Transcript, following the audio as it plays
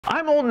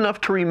I'm old enough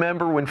to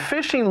remember when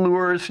fishing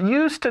lures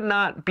used to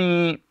not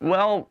be,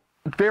 well,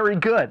 very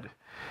good.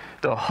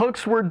 The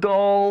hooks were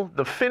dull,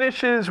 the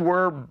finishes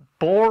were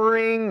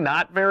boring,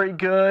 not very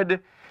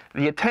good.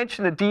 The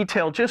attention to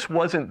detail just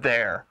wasn't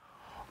there.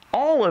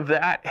 All of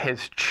that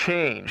has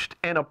changed,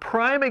 and a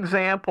prime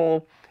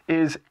example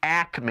is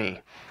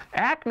Acme.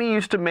 Acme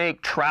used to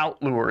make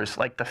trout lures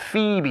like the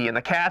Phoebe and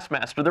the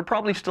Castmaster. They're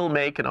probably still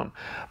making them,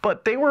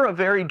 but they were a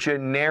very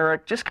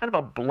generic, just kind of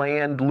a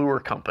bland lure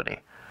company.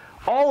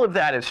 All of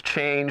that has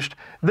changed.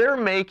 They're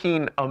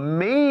making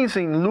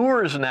amazing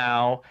lures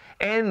now,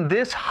 and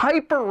this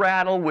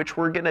Hyper-Rattle, which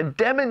we're going to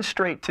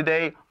demonstrate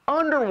today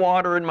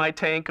underwater in my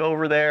tank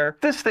over there,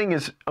 this thing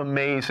is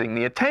amazing.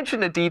 The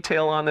attention to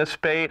detail on this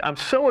bait, I'm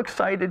so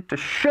excited to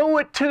show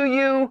it to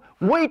you.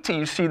 Wait till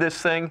you see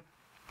this thing.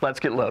 Let's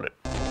get loaded.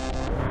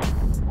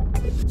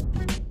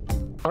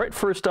 All right,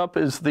 first up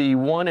is the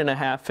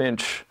 1.5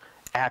 inch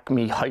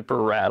Acme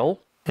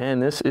Hyper-Rattle.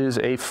 And this is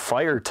a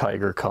fire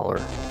tiger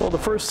color. Well, the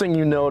first thing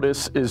you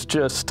notice is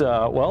just,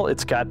 well,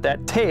 it's got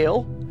that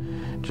tail.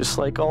 Just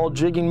like all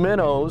jigging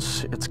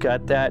minnows, it's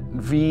got that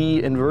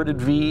V,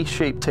 inverted V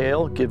shaped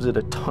tail, gives it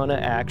a ton of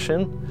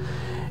action.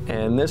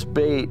 And this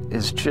bait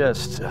is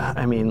just,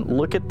 I mean,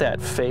 look at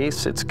that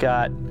face. It's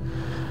got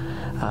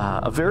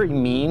a very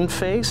mean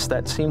face.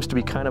 That seems to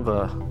be kind of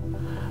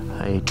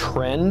a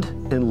trend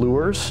in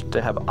lures,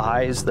 to have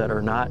eyes that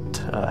are not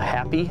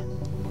happy.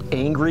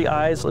 Angry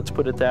eyes, let's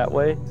put it that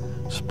way.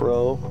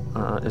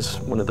 Spro is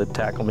one of the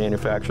tackle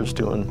manufacturers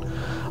doing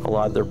a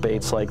lot of their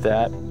baits like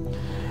that.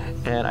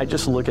 And I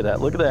just look at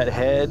that. Look at that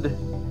head.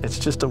 It's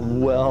just a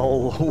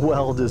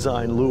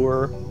well-designed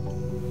lure.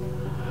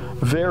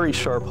 Very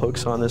sharp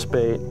hooks on this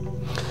bait.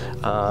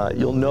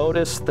 You'll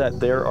notice that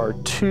there are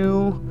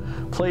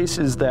 2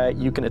 places that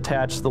you can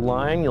attach the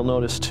line. You'll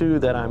notice too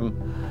that I'm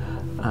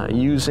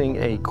using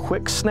a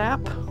quick snap,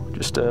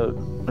 just a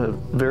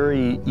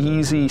very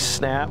easy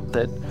snap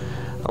that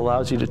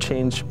allows you to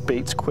change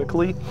baits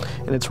quickly,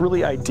 and it's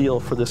really ideal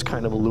for this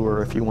kind of a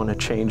lure. If you want to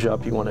change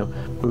up, you want to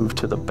move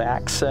to the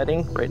back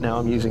setting. Right now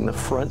I'm using the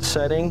front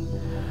setting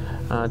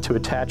to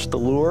attach the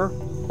lure.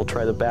 We'll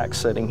try the back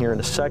setting here in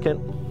a second,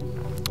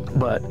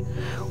 but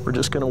we're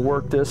just going to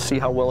work this, see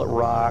how well it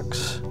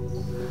rocks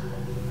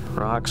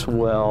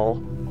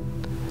well.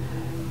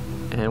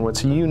 And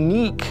what's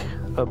unique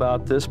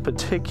about this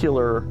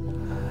particular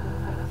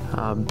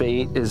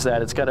bait is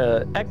that it's got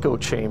an echo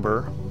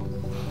chamber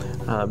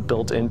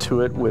built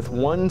into it with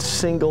one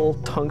single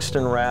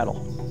tungsten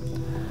rattle.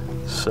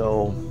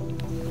 So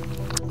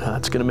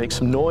it's going to make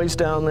some noise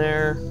down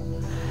there.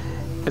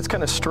 It's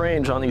kind of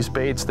strange on these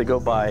baits, they go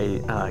by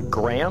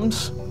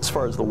grams as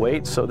far as the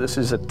weight. So this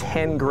is a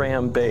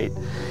 10-gram bait,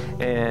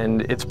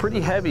 and it's pretty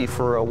heavy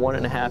for a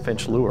 1.5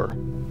 inch lure.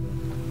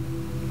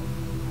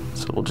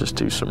 So we'll just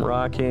do some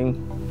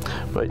rocking.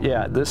 But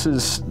yeah, this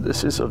is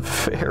a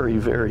very,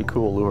 very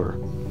cool lure.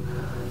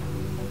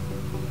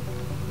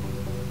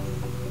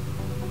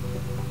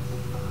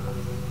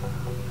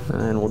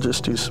 And we'll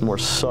just do some more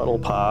subtle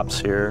pops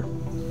here.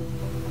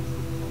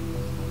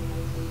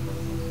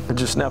 And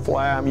just an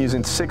FYI, I'm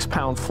using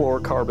 6-pound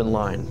fluorocarbon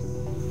line.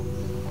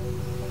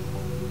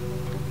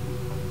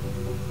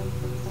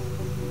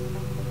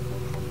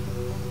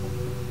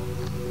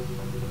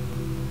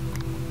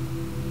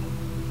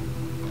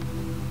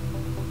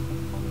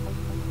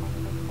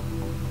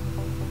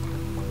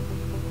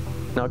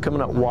 Now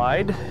coming up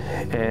wide,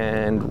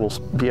 and we'll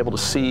be able to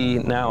see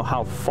now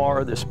how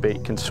far this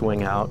bait can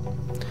swing out.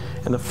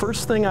 And the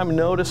first thing I'm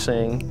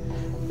noticing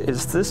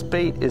is this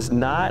bait is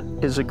not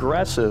as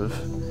aggressive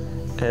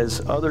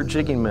as other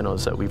jigging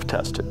minnows that we've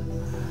tested.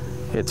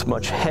 It's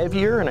much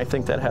heavier, and I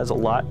think that has a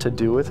lot to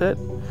do with it.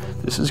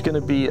 This is going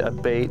to be a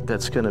bait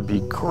that's going to be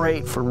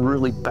great for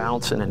really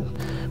bouncing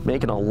and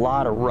making a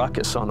lot of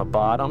ruckus on the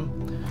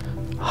bottom.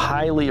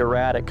 Highly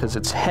erratic because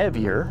it's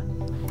heavier.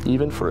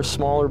 Even for a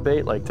smaller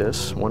bait like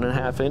this,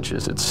 1.5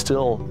 inches, it's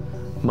still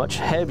much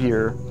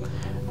heavier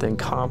than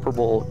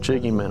comparable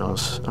jigging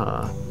minnows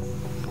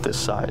this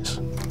size.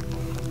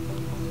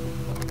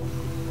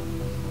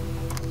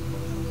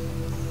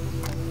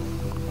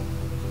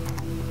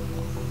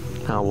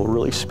 Now we'll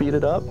really speed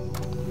it up,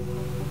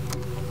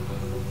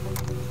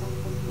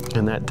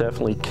 and that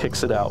definitely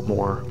kicks it out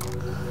more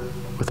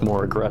with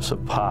more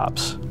aggressive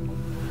pops.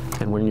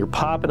 And when you're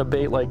popping a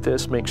bait like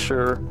this, make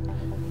sure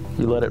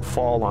you let it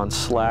fall on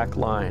slack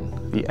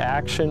line. The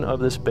action of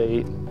this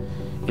bait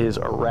is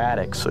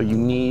erratic, so you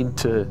need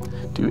to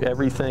do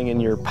everything in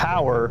your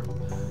power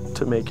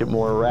to make it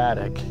more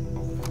erratic.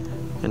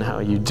 And how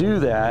you do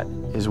that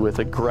is with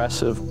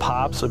aggressive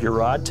pops of your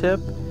rod tip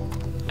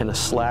and a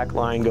slack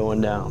line going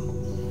down.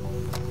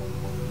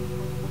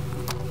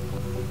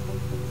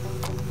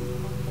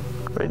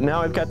 Right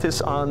now I've got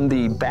this on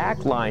the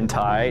back line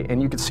tie,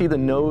 and you can see the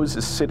nose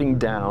is sitting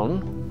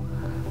down.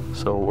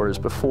 So whereas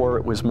before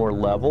it was more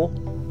level.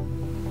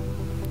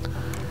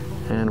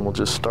 And we'll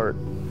just start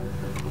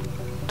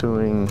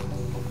doing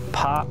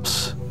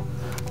pops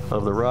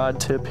of the rod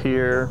tip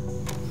here.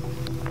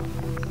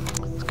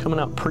 It's coming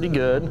out pretty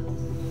good.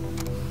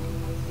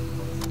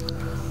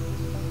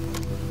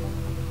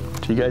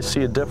 Do you guys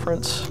see a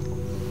difference?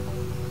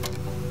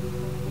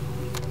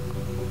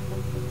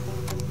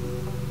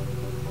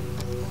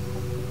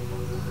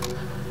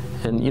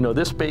 And you know,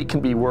 this bait can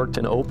be worked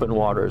in open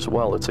water as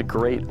well. It's a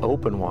great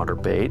open water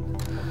bait.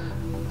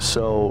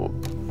 So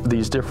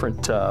these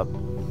different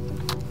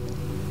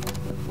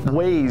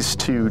ways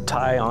to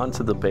tie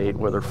onto the bait,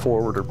 whether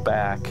forward or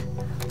back,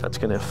 that's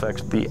going to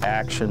affect the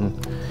action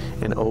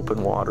in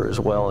open water as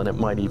well, and it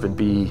might even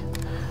be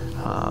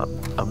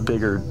a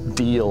bigger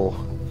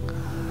deal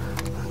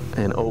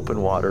in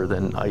open water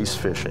than ice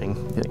fishing,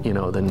 you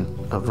know, than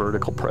a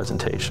vertical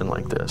presentation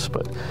like this.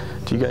 But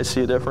do you guys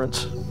see a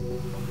difference?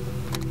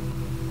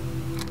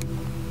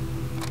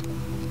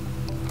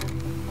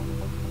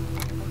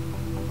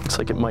 It's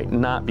like it might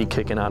not be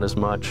kicking out as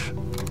much.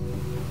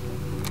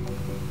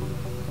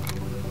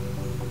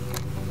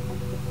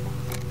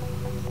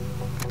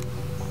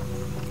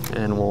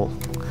 And we'll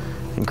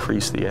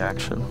increase the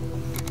action.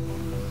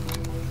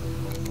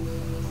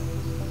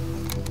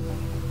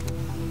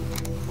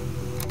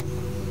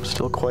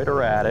 Still quite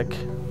erratic.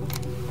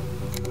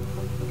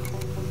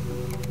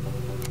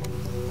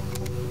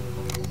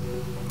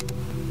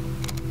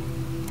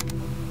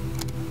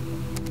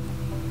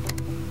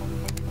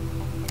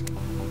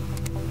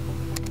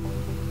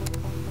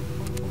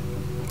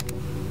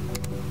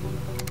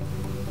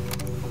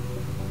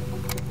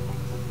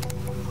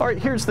 All right,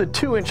 here's the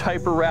 2-inch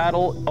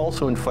Hyper-Rattle,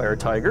 also in Fire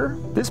Tiger.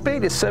 This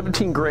bait is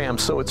 17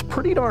 grams, so it's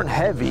pretty darn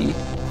heavy.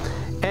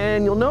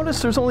 And you'll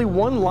notice there's only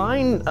one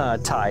line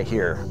tie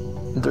here.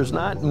 There's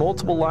not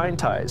multiple line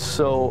ties.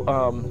 So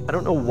I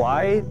don't know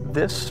why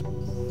this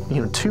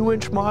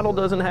 2-inch model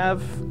doesn't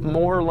have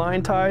more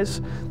line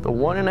ties. The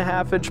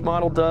 1.5-inch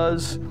model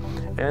does,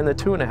 and the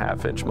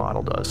 2.5-inch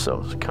model does.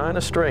 So it's kind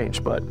of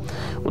strange, but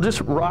we'll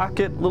just rock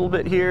it a little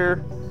bit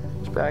here.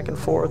 Just back and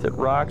forth. It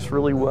rocks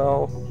really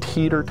well.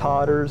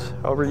 Teeter-totters,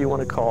 however you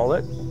want to call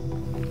it.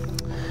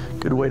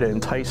 Good way to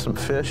entice some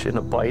fish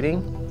into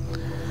biting,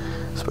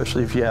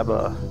 especially if you have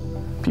a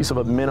piece of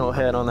a minnow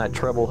head on that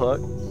treble hook.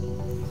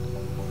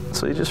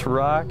 So you just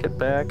rock it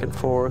back and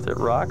forth. It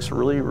rocks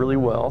really, really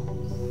well.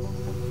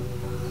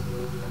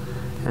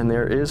 And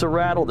there is a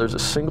rattle. There's a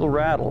single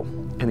rattle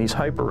in these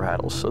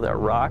Hyper-Rattles. So that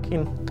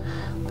rocking,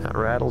 that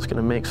rattle is going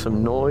to make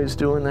some noise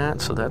doing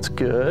that, so that's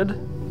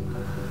good.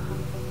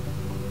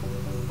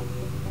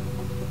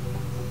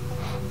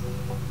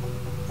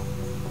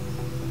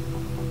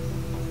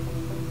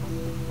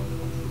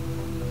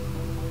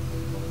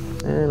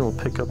 And we'll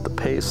pick up the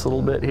pace a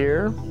little bit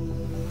here.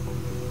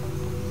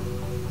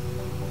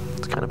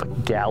 It's kind of a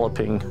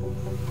galloping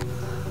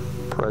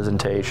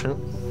presentation.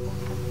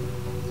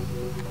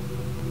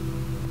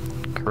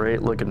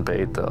 Great looking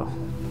bait though.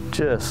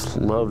 Just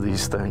love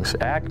these things.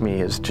 Acme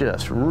has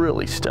just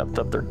really stepped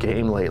up their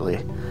game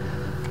lately.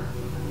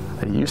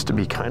 They used to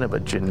be kind of a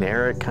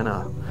generic, kind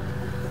of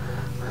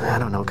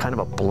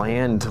a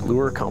bland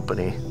lure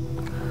company.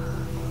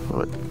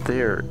 But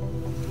they're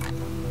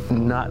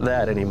not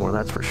that anymore,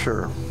 that's for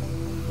sure.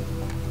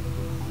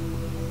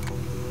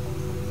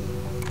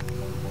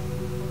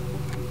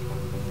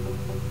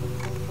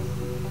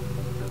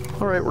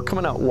 All right, we're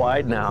coming out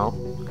wide now,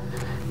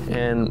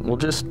 and we'll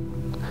just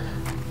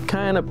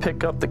kind of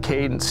pick up the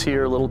cadence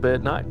here a little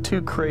bit, not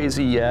too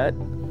crazy yet.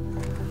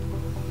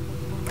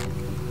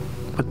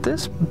 But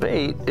this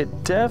bait,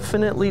 it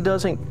definitely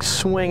doesn't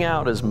swing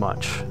out as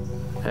much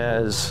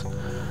as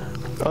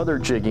other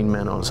jigging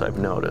minnows I've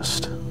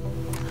noticed.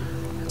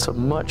 It's a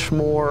much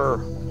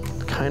more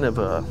kind of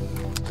a,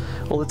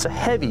 well, it's a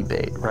heavy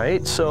bait,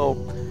 right?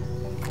 So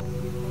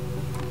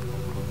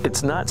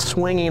it's not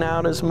swinging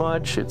out as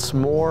much. It's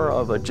more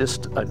of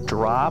just a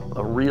drop,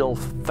 a real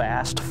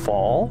fast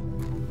fall.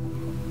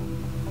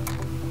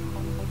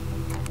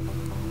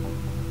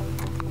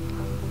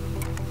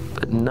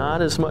 But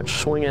not as much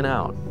swinging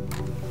out.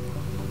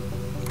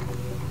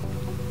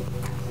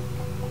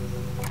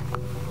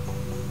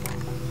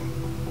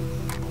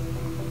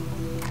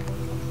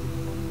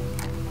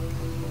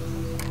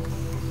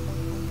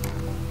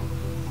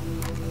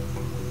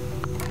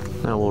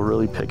 Now we'll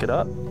really pick it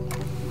up.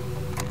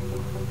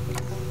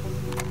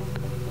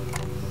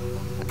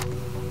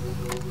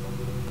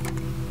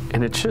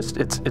 And it's just,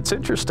 it's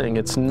interesting.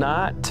 It's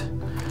not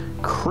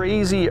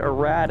crazy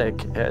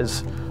erratic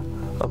as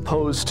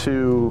opposed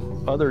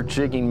to other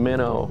jigging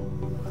minnow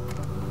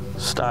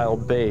style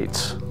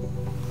baits.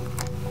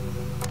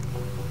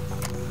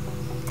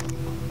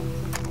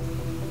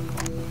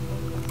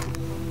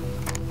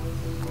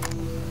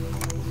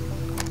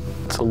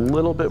 It's a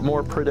little bit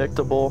more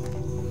predictable.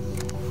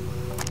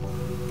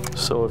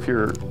 So if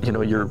you're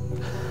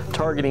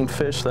targeting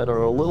fish that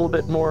are a little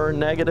bit more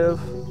negative,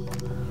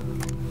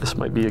 this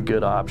might be a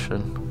good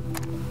option.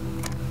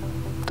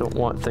 Don't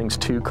want things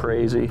too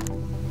crazy.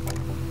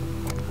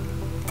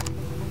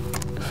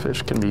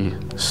 Fish can be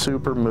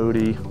super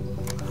moody,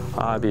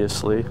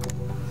 obviously.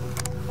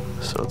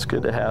 So it's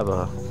good to have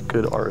a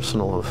good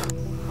arsenal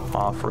of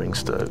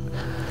offerings to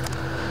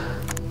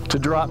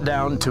drop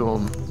down to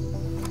them.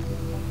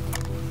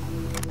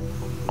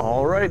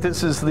 All right,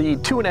 this is the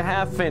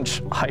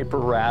 2.5-inch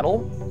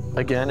Hyper-Rattle.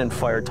 again in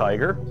Fire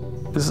Tiger.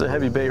 This is a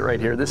heavy bait right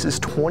here. This is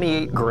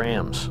 28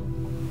 grams.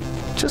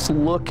 Just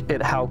look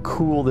at how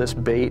cool this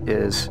bait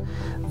is.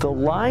 The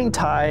line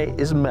tie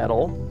is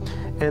metal,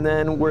 and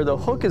then where the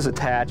hook is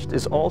attached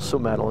is also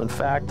metal. In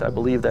fact, I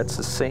believe that's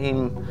the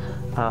same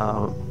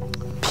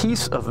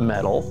piece of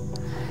metal.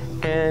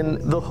 And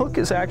the hook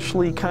is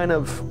actually kind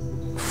of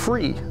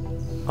free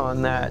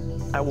on that.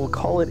 I will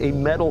call it a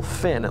metal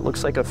fin. It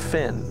looks like a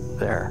fin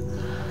there.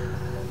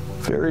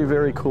 Very,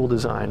 very cool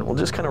design. We'll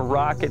just kind of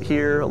rock it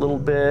here a little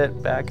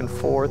bit, back and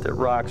forth. It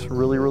rocks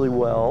really, really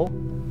well.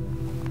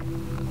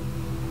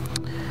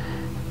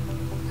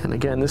 And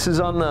again, this is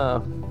on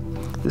the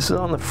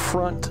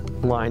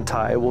front line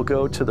tie. We'll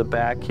go to the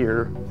back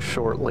here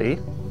shortly.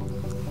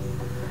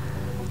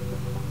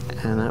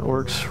 And that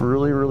works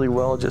really, really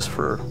well just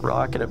for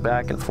rocking it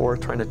back and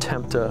forth, trying to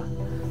tempt a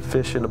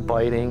fish into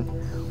biting.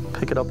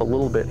 Pick it up a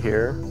little bit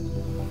here.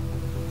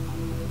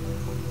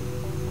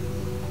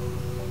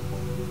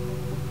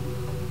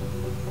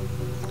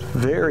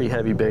 Very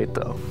heavy bait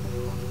though.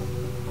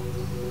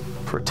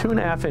 For a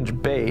 2.5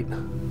 inch bait,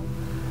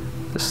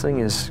 this thing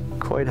is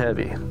quite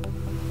heavy.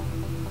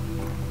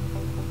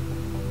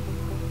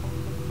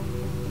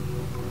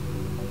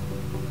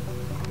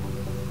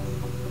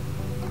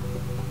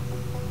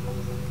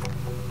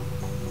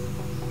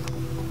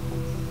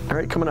 All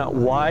right, coming out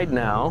wide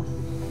now.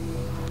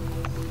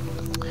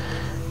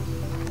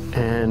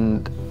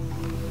 And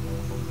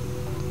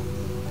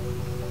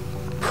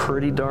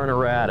pretty darn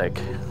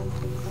erratic.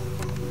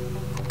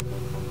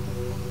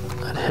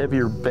 That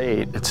heavier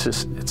bait,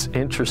 it's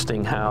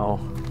interesting how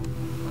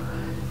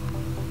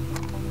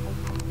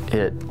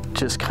it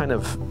just kind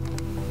of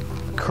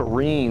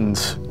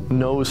careens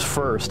nose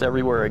first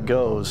everywhere it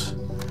goes,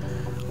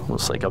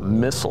 almost like a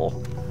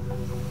missile.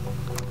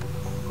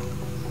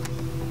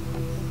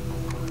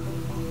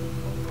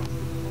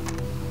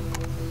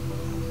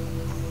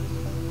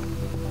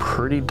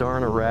 Pretty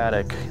darn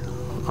erratic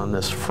on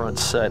this front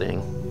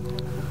setting,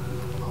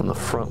 on the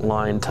front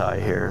line tie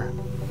here.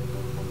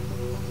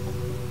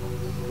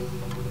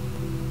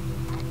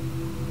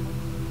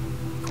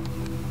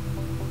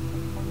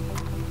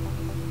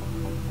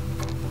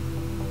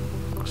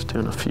 Just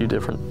doing a few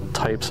different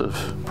types of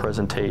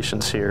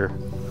presentations here.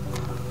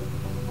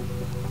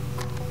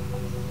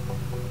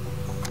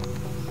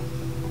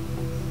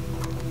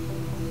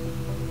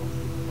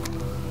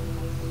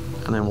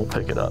 And then we'll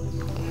pick it up.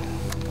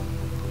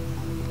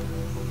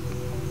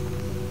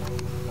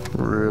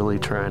 Really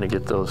trying to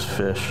get those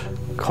fish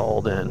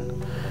called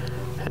in.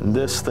 And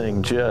this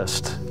thing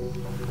just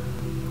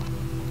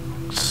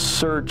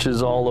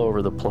searches all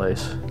over the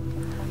place.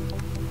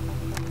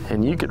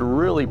 And you could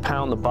really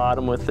pound the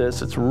bottom with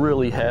this. It's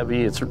really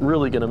heavy. It's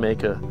really going to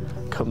make a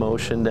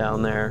commotion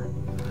down there,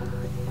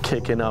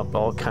 kicking up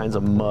all kinds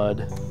of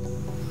mud.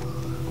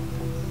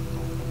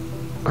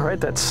 All right,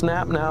 that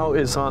snap now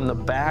is on the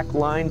back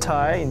line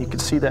tie, and you can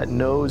see that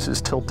nose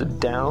is tilted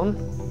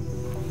down.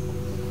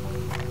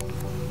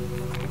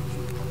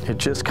 It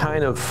just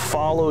kind of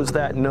follows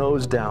that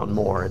nose down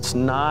more. It's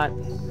not,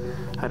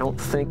 I don't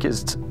think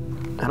it's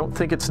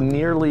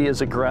nearly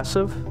as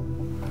aggressive.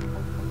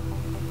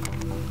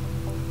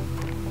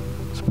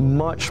 It's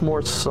much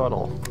more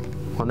subtle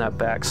on that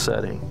back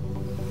setting.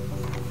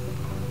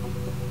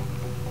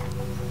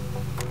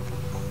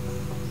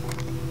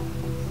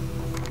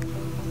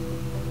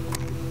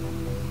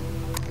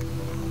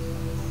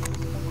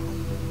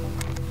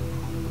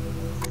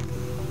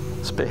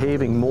 It's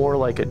behaving more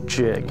like a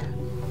jig.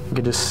 You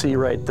can just see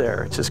right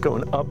there, it's just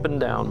going up and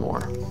down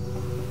more.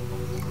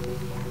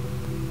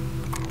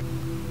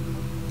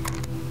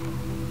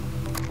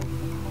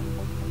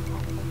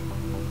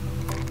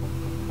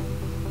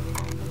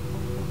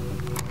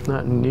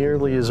 Not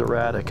nearly as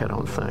erratic, I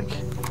don't think.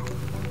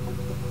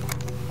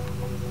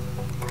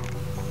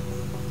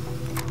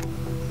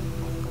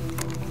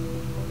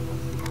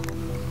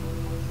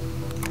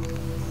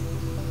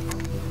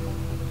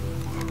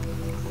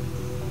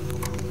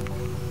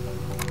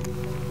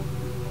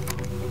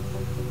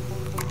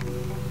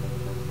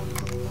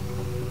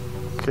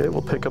 Okay,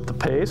 we'll pick up the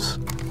pace.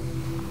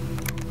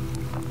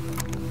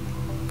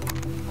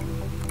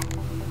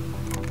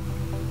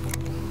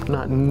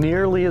 Not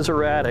nearly as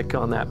erratic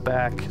on that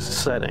back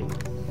setting.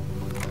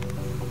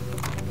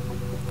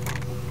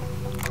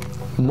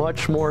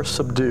 Much more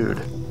subdued.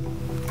 I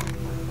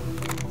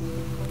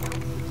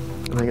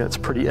think that's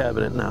pretty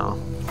evident now.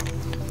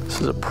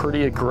 This is a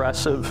pretty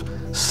aggressive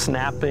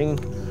snapping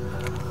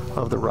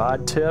of the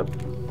rod tip.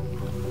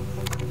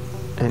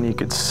 And you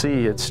can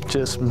see it's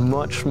just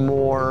much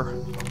more,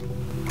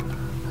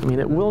 I mean,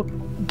 it will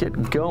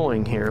get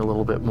going here a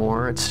little bit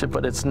more,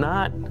 but it's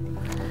not,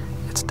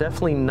 it's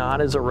definitely not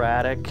as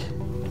erratic,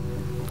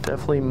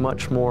 definitely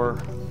much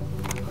more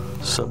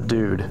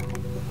subdued.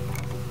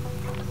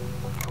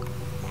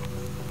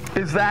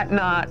 Is that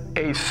not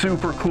a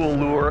super cool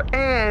lure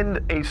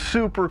and a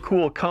super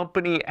cool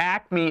company?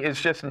 Acme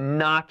is just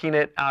knocking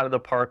it out of the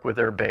park with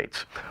their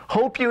baits.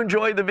 Hope you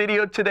enjoyed the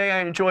video today. I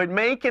enjoyed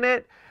making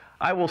it.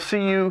 I will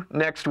see you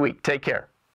next week. Take care.